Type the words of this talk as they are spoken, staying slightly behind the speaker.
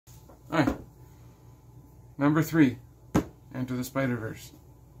Alright. Number 3. Enter the Spider-Verse.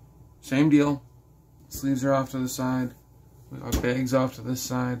 Same deal. Sleeves are off to the side. We got bags off to this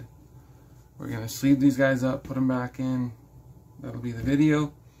side. We're going to sleeve these guys up, put them back in. That'll be the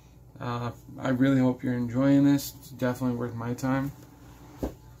video. I really hope you're enjoying this. It's definitely worth my time.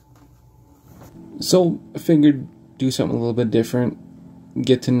 So I figured do something a little bit different.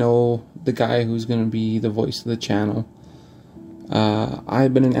 Get to know the guy who's going to be the voice of the channel.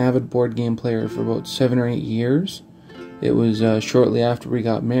 I've been an avid board game player for about 7 or 8 years. It was shortly after we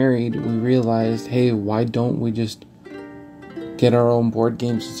got married, we realized, hey, why don't we just get our own board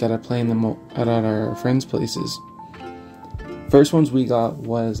games instead of playing them at our friends' places? First ones we got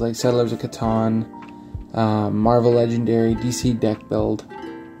was like Settlers of Catan, Marvel Legendary, DC Deck Build.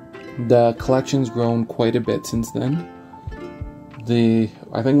 The collection's grown quite a bit since then.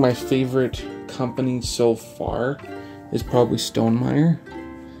 I think my favorite company so far is probably Stonemaier.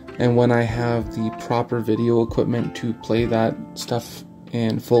 And when I have the proper video equipment to play that stuff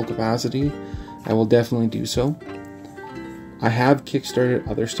in full capacity, I will definitely do so. I have kickstarted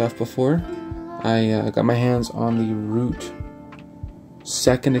other stuff before. I got my hands on the Root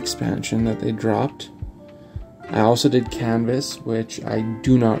second expansion that they dropped. I also did Canvas, which I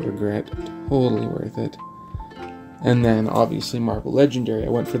do not regret. Totally worth it. And then obviously Marvel Legendary. I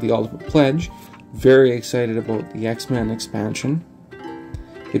went for the Ultimate Pledge. Very excited about the X-Men expansion.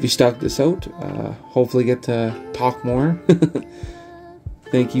 If you stuck this out, hopefully get to talk more.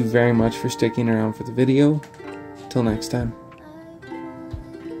 Thank you very much for sticking around for the video. Till next time.